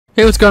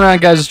Hey, what's going on,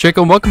 guys? It's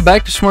Jaco, and welcome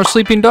back to some more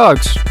Sleeping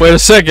Dogs. Wait a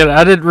second,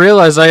 I didn't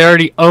realize I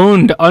already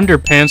owned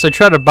underpants. I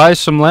tried to buy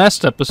some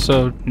last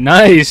episode.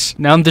 Nice!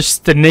 Now I'm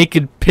just the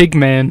naked pig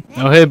man.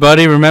 Oh, hey,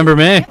 buddy, remember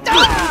me?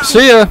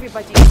 See ya!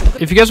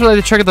 If you guys would like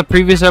to check out the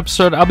previous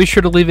episode, I'll be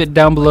sure to leave it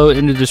down below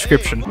in the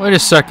description. Wait a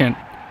second.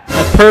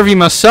 That pervy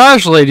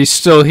massage lady's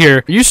still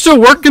here. Are you still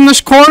working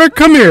this corner?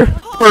 Come here,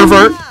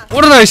 pervert.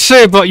 What did I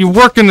say about you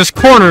working this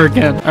corner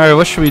again? Alright,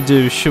 what should we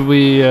do? Should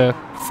we,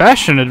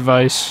 fashion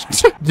advice?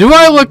 Do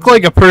I look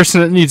like a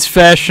person that needs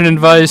fashion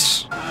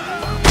advice?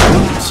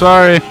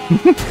 Sorry.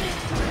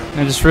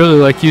 I just really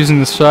like using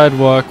the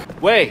sidewalk.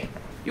 Wait,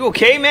 you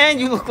okay, man?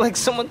 You look like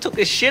someone took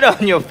a shit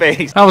on your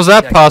face. How was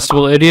that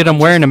possible, idiot? I'm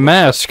wearing a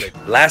mask.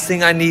 Last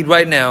thing I need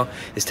right now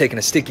is taking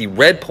a sticky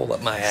red pole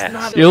up my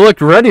ass. You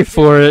looked ready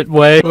for it,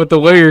 Way, with the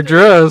way you're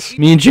dressed.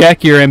 Me and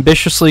Jackie are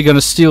ambitiously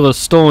gonna steal a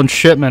stolen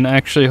shipment.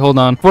 Actually, hold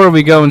on. Before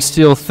we go and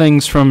steal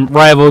things from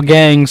rival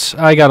gangs,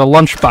 I got a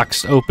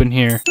lunchbox to open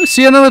here.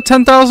 See, another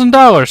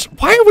 $10,000.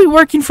 Why are we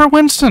working for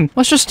Winston?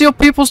 Let's just steal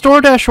people's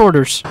DoorDash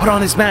orders. Put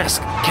on his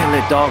mask. Can't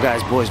let Dog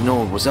Eyes boys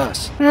know it was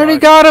us. I already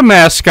got a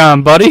mask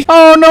on, buddy.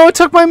 Oh no, it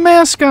took my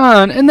mask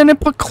on, and then it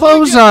put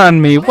clothes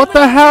on me. What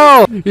the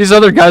hell? These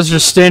other guys are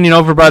just standing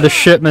over by the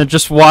shipment,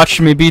 just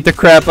watching me beat the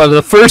crap out of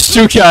the first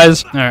two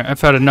guys. Alright, I've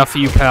had enough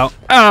of you, pal.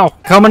 Ow!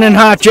 Coming in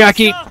hot,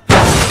 Jackie.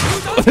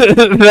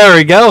 There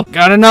we go.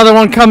 Got another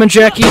one coming,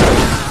 Jackie.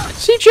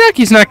 See,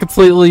 Jackie's not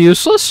completely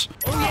useless.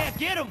 Oh yeah,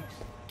 get him!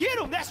 Get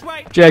him, that's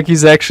right!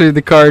 Jackie's actually in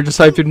the car just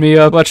hyping me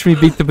up. Watch me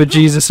beat the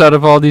bejesus out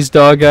of all these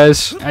dog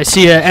guys. I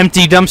see an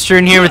empty dumpster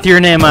in here with your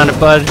name on it,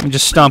 bud. Let me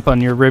just stomp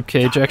on your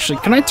ribcage. Actually,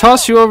 can I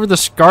toss you over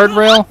this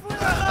guardrail?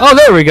 Oh,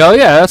 there we go.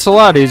 Yeah, that's a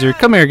lot easier.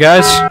 Come here,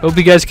 guys. Hope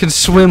you guys can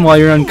swim while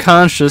you're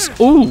unconscious.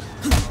 Ooh.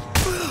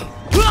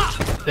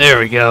 There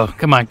we go.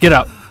 Come on, get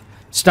up.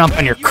 Stomp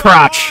on your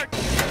crotch.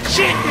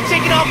 Shit, we're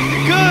taking off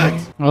the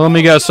goods! Well, let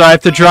me go. So I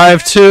have to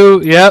drive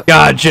too? Yep.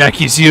 God,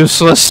 Jackie's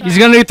useless. He's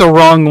gonna get the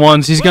wrong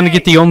ones. He's gonna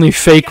get the only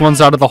fake ones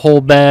out of the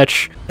whole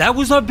batch. That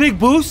was our big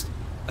boost?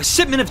 A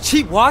shipment of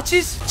cheap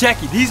watches?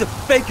 Jackie, these are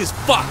fake as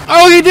fuck.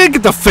 Oh, he did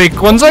get the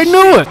fake ones. I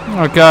knew it.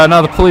 Oh, God.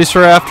 Now the police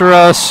are after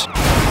us.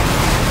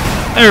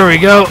 There we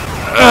go.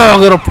 Oh, a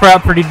little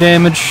property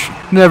damage.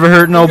 Never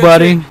hurt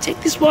nobody.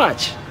 Take this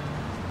watch.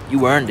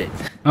 You earned it.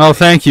 Oh,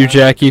 thank you,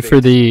 Jackie, for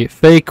the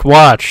fake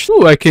watch.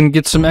 Ooh, I can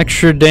get some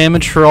extra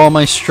damage for all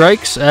my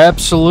strikes.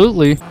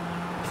 Absolutely.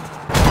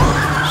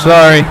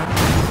 Sorry.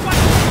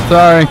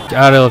 Sorry.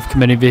 God, I love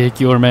committing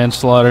vehicular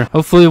manslaughter.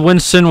 Hopefully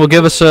Winston will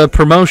give us a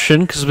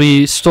promotion because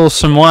we stole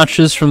some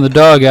watches from the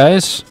dog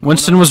guys.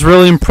 Winston was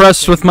really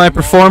impressed with my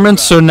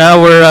performance, so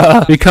now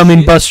we're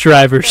becoming bus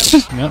drivers.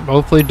 Yep,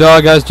 hopefully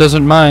dog guys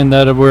doesn't mind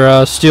that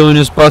we're stealing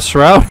his bus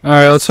route. All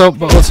right, let's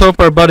hope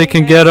our buddy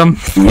can get him.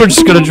 We're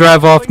just gonna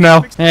drive off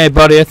now. Hey,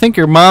 buddy, I think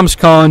your mom's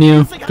calling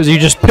you because you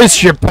just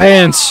pissed your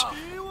pants.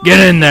 Get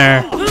in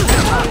there.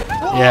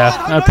 Yeah,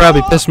 I'd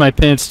probably piss my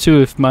pants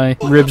too if my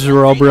ribs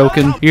were all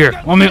broken. Here,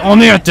 let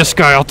me at this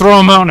guy. I'll throw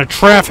him out into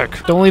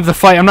traffic. Don't leave the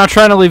fight. I'm not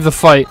trying to leave the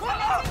fight.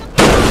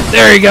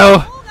 There you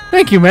go.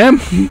 Thank you, ma'am.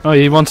 Oh,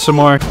 you want some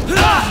more?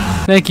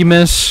 Thank you,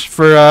 miss,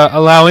 for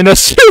allowing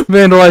us to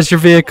vandalize your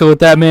vehicle with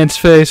that man's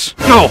face.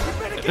 No,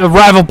 a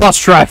rival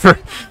bus driver.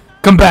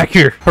 Come back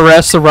here.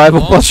 Harass the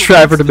rival bus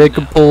driver to make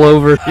him pull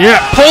over.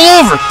 Yeah, pull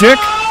over, dick.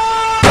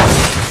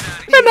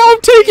 And now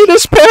I'm taking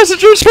his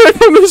passengers right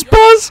from his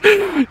bus.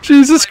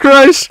 Jesus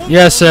Christ.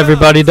 Yes,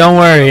 everybody, don't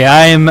worry.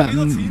 I am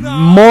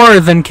more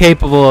than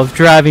capable of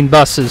driving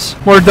buses.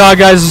 More dog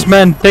guys as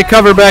men. Take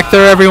cover back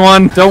there,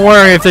 everyone. Don't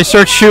worry if they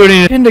start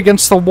shooting. Pinned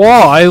against the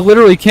wall. I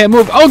literally can't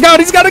move. Oh,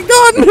 God, he's got a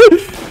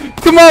gun.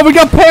 Come on, we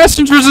got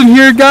passengers in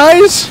here,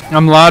 guys.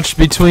 I'm lodged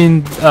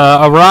between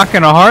a rock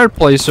and a hard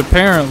place,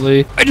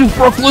 apparently. I just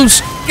broke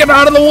loose. Get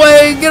out of the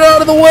way. Get out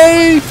of the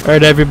way. All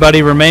right,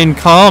 everybody, remain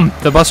calm.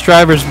 The bus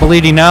driver's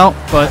bleeding out,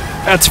 but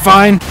that's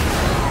fine.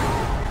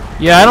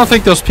 Yeah, I don't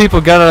think those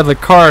people got out of the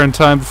car in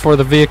time before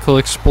the vehicle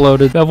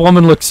exploded. That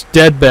woman looks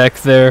dead back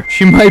there.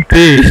 She might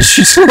be.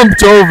 She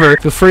slumped over.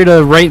 Feel free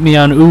to rate me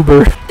on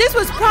Uber. This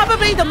was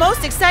probably the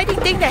most exciting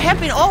thing that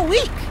happened all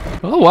week.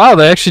 Oh, wow,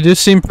 they actually do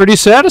seem pretty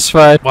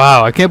satisfied.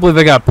 Wow, I can't believe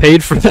I got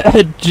paid for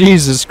that.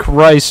 Jesus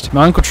Christ.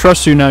 My uncle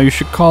trusts you now. You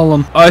should call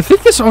him. I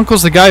think this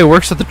uncle's the guy who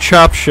works at the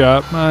chop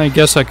shop. I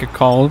guess I could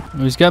call him.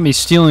 Oh, he's got me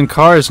stealing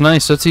cars.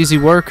 Nice. That's easy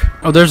work.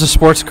 Oh, there's a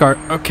sports car.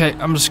 Okay,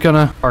 I'm just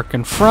gonna park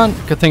in front.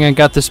 Good thing I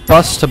got this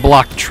bus to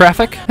block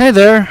traffic. Hey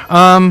there.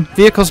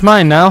 Vehicle's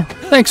mine now.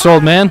 Thanks,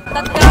 old man.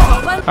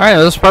 Alright,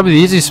 that's probably the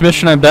easiest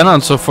mission I've been on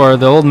so far.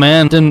 The old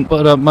man didn't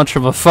put up much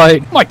of a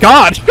fight. Oh my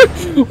God!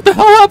 What the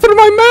hell happened to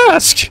my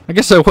mask? I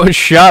guess I was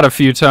shot a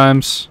few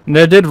times. And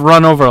I did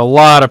run over a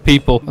lot of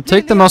people. I'll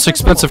take the most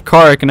expensive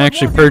car I can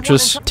actually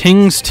purchase.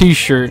 Ting's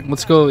t-shirt.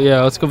 Let's go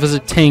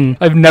visit Ting.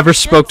 I've never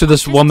spoke to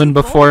this woman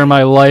before in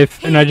my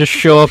life. And I just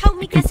show up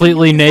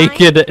completely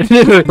naked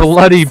in a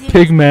bloody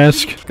pig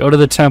mask. Go to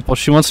the temple.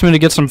 She wants me to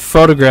get some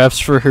photographs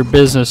for her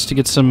business. To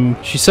get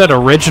some, she said,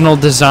 original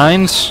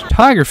designs?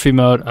 Photography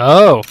mode.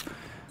 Oh.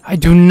 I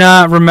do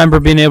not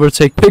remember being able to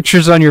take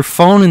pictures on your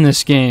phone in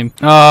this game.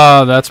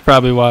 Oh, that's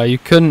probably why. You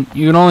can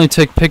only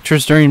take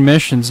pictures during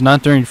missions,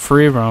 not during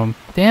free roam.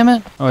 Damn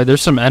it. Oh, wait,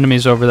 there's some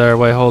enemies over there.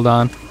 Wait, hold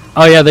on.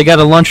 Oh, yeah, they got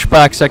a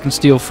lunchbox I can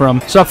steal from.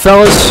 What's up,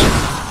 fellas?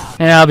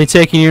 And I'll be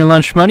taking your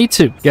lunch money,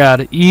 too.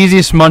 God,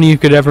 easiest money you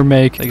could ever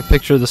make. Take a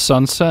picture of the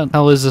sunset.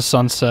 Hell is the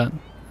sunset?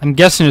 I'm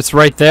guessing it's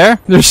right there.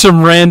 There's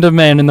some random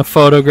man in the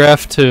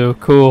photograph, too.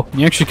 Cool.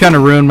 You actually kind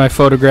of ruined my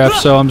photograph,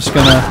 so I'm just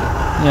gonna...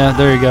 Yeah,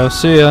 there you go.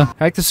 See ya.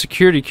 Hack the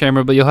security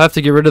camera, but you'll have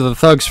to get rid of the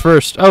thugs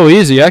first. Oh,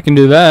 easy. I can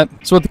do that.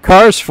 That's what the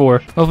car's for.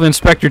 Hopefully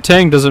Inspector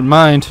Tang doesn't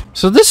mind.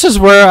 So this is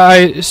where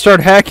I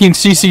start hacking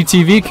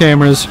CCTV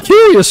cameras.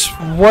 Curious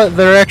what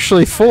they're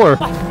actually for.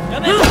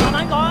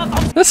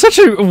 That's such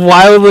a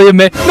wildly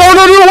amazing... No,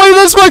 wait,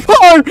 that's my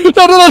car!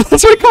 No,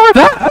 that's my car!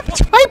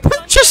 I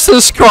purchased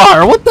this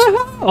car! What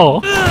the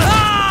hell?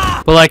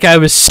 But like I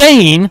was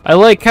saying, I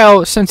like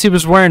how, since he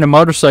was wearing a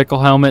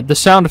motorcycle helmet, the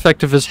sound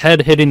effect of his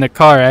head hitting the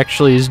car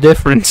actually is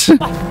different.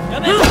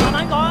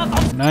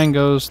 9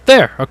 goes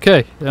there.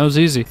 Okay, that was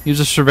easy. Use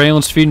a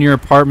surveillance feed in your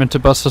apartment to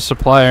bust a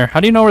supplier.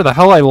 How do you know where the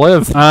hell I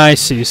live? I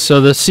see.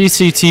 So the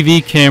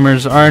CCTV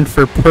cameras aren't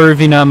for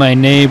perving on my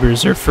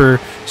neighbors. They're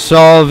for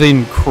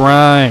solving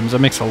crimes. That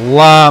makes a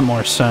lot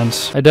more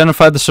sense.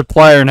 Identify the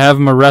supplier and have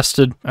him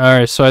arrested.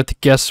 Alright, so I have to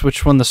guess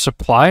which one the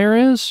supplier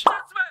is?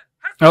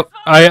 Oh,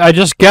 I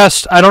just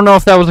guessed. I don't know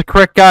if that was the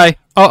correct guy.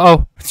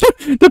 Uh-oh.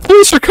 The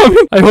police are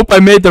coming. I hope I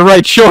made the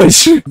right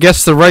choice.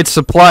 Guess the right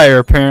supplier,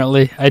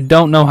 apparently. I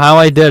don't know how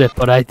I did it,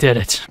 but I did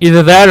it.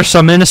 Either that or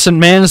some innocent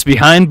man is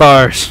behind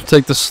bars.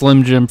 Take the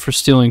Slim Jim for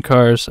stealing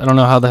cars. I don't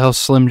know how the hell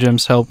Slim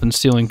Jims help in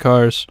stealing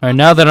cars. Alright,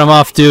 now that I'm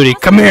off duty,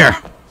 come here.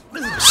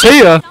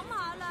 See ya.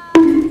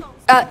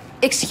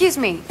 Excuse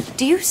me,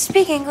 do you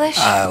speak English?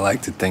 I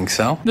like to think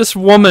so. This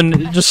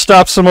woman just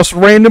stops the most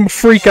random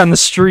freak on the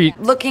street.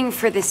 Looking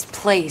for this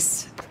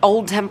place,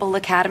 Old Temple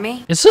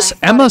Academy? Is this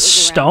Emma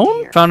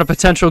Stone? Found a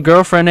potential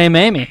girlfriend named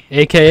Amy,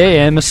 aka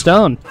Emma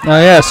Stone. Oh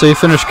yeah, so you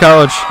finished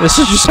college. This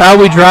is just how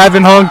we drive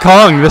in Hong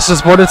Kong. This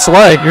is what it's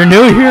like. You're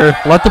new here.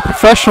 Let the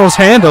professionals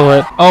handle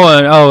it.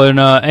 And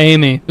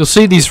Amy. You'll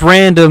see these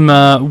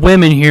random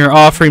women here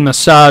offering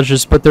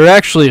massages, but they're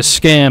actually a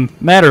scam.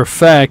 Matter of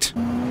fact.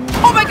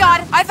 Oh my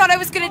god, I thought I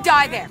was gonna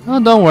die there.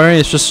 Oh, don't worry,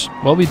 it's just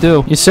what we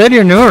do. You said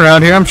you're new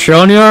around here, I'm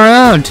showing you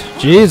around.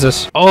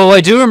 Jesus. Oh,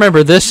 I do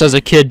remember this as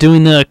a kid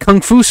doing the Kung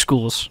Fu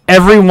schools.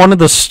 Every one of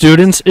the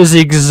students is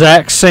the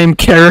exact same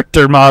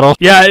character model.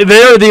 Yeah,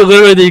 they are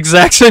literally the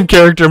exact same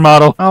character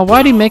model. Oh,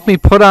 why'd he make me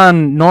put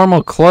on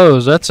normal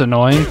clothes? That's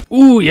annoying.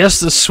 Ooh, yes,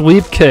 the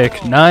sweep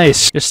kick.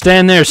 Nice. Just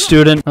stand there,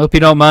 student. Hope you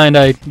don't mind,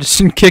 I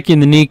just kick you in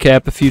the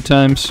kneecap a few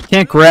times.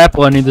 Can't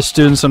grapple any of the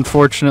students,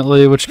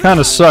 unfortunately, which kind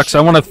of sucks.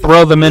 I want to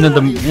throw them into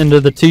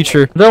the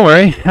teacher. Don't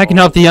worry, I can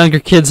help the younger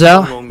kids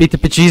out. Beat the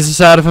bejesus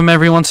out of them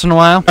every once in a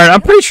while. Alright,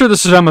 I'm pretty sure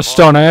this is Emma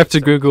Stone. I have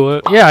to Google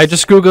it. Yeah, I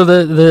just Googled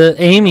the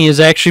Amy is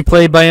actually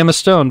played by Emma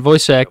Stone,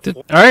 voice acted.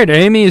 Alright,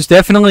 Amy is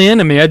definitely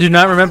into me. I do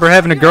not remember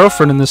having a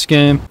girlfriend in this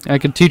game. I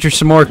could teach her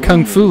some more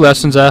Kung Fu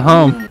lessons at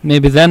home.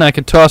 Maybe then I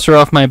could toss her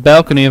off my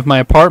balcony of my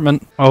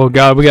apartment. Oh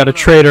god, we got a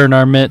traitor in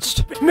our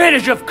midst.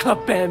 Manager of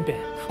Club Bam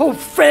Bam, old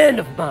friend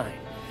of mine.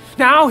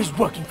 Now he's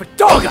working for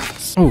Dog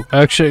Eyes. Oh,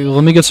 actually,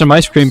 let me get some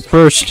ice cream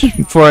first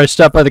before I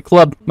stop by the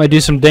club. Might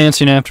do some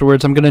dancing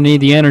afterwards. I'm gonna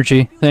need the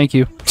energy. Thank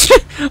you.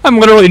 I'm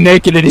literally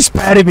naked and he's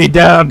patting me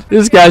down.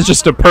 This guy's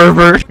just a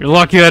pervert. You're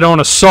lucky I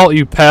don't assault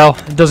you, pal.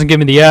 It doesn't give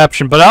me the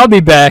option, but I'll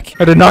be back.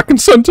 I did not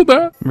consent to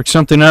that. Work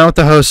something out with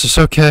the hostess.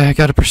 Okay, I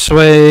gotta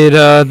persuade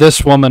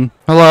this woman.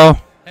 Hello.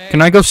 Can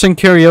I go sing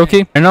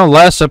karaoke? I know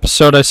last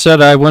episode I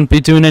said I wouldn't be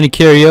doing any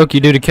karaoke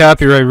due to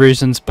copyright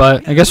reasons,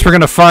 but I guess we're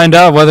gonna find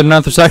out whether or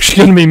not there's actually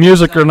gonna be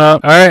music or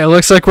not. Alright, it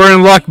looks like we're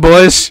in luck,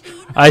 boys.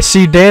 I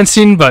see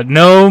dancing, but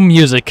no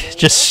music.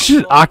 Just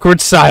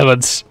awkward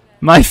silence.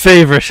 My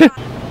favorite.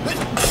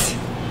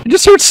 I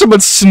just heard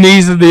someone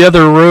sneeze in the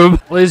other room.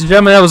 Ladies and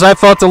gentlemen, that was I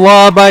Fought the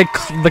Law by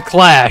The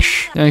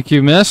Clash. Thank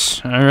you,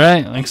 miss.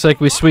 Alright, looks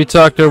like we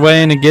sweet-talked our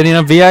way into getting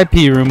a VIP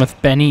room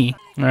with Benny.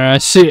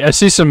 Alright, I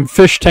see some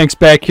fish tanks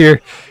back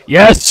here.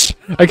 Yes!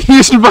 I can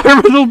use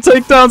environmental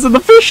takedowns in the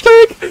fish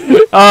tank!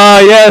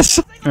 Yes!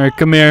 Alright,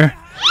 come here.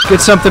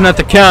 Get something at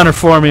the counter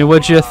for me,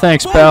 would you?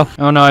 Thanks, pal.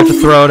 Oh no, I have to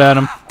throw it at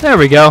him. There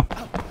we go.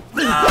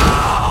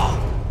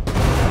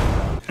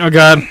 Oh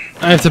god,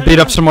 I have to beat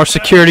up some more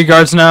security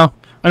guards now.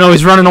 I know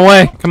he's running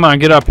away. Come on,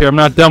 get up here. I'm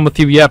not done with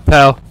you yet,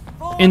 pal.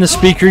 In the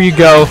speaker you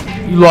go.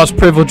 You lost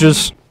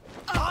privileges.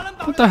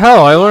 What the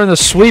hell? I learned the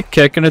sweep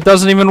kick and it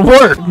doesn't even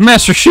work.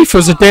 Master Chief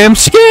was a damn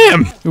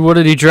scam. What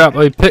did he drop?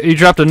 He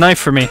dropped a knife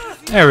for me.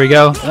 There we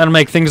go. That'll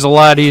make things a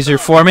lot easier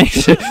for me.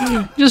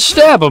 Just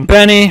stab him.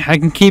 Benny, I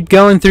can keep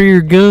going through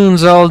your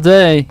goons all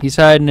day. He's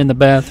hiding in the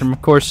bathroom.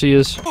 Of course he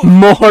is.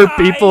 More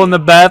people in the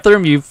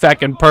bathroom, you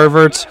fucking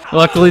perverts.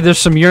 Luckily there's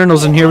some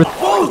urinals in here with...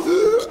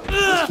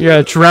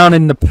 Yeah,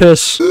 drowning in the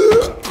piss.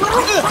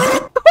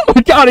 Oh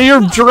my god, I hear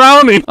him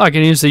drowning. Oh, I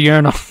can use the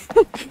urinal.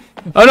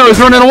 Oh no, he's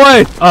running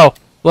away. Oh.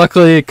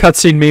 Luckily,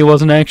 cutscene me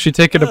wasn't actually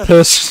taking a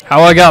piss.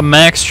 How I got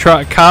max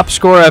cop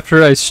score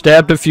after I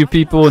stabbed a few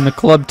people in the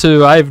club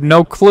too, I have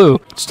no clue.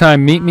 It's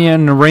time. Meet me at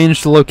an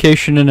arranged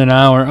location in an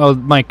hour. Oh,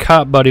 my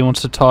cop buddy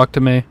wants to talk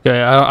to me.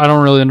 Okay, I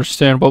don't really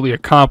understand what we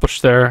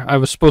accomplished there. I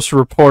was supposed to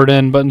report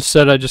in, but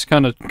instead I just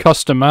kind of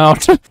cussed him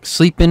out.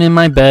 Sleeping in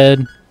my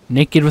bed.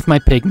 Naked with my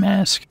pig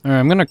mask. Alright,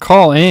 I'm gonna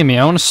call Amy.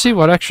 I want to see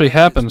what actually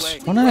happens.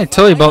 What did I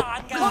tell you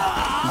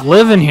about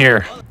living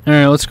here?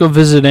 Alright, let's go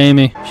visit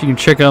Amy. She can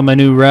check out my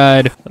new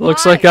ride. It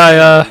looks like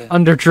I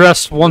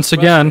underdressed once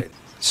again.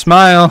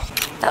 Smile.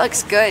 That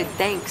looks good,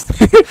 thanks.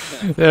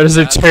 That is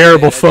a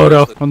terrible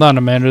photo. Hold on,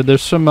 Amanda.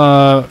 There's some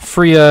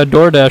free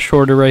DoorDash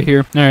order right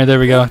here. Alright, there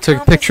we go. I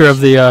took a picture of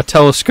the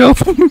telescope.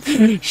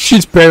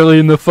 She's barely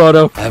in the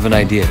photo. I have an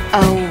idea.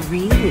 Oh,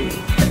 really?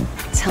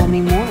 Tell me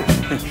more.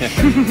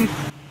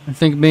 I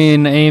think me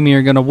and Amy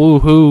are gonna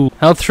woohoo.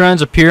 Health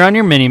shrines appear on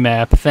your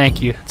mini-map.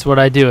 Thank you. That's what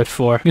I do it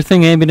for. Good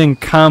thing Amy didn't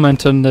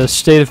comment on the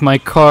state of my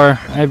car.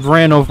 I've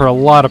ran over a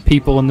lot of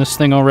people in this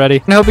thing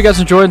already. And I hope you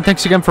guys enjoyed, and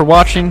thanks again for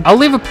watching. I'll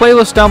leave a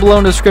playlist down below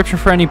in the description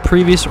for any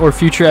previous or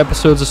future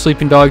episodes of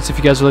Sleeping Dogs if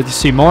you guys would like to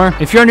see more.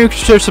 If you're new,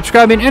 consider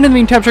subscribing, and in the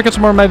meantime, check out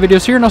some more of my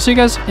videos here, and I'll see you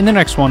guys in the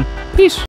next one. Peace!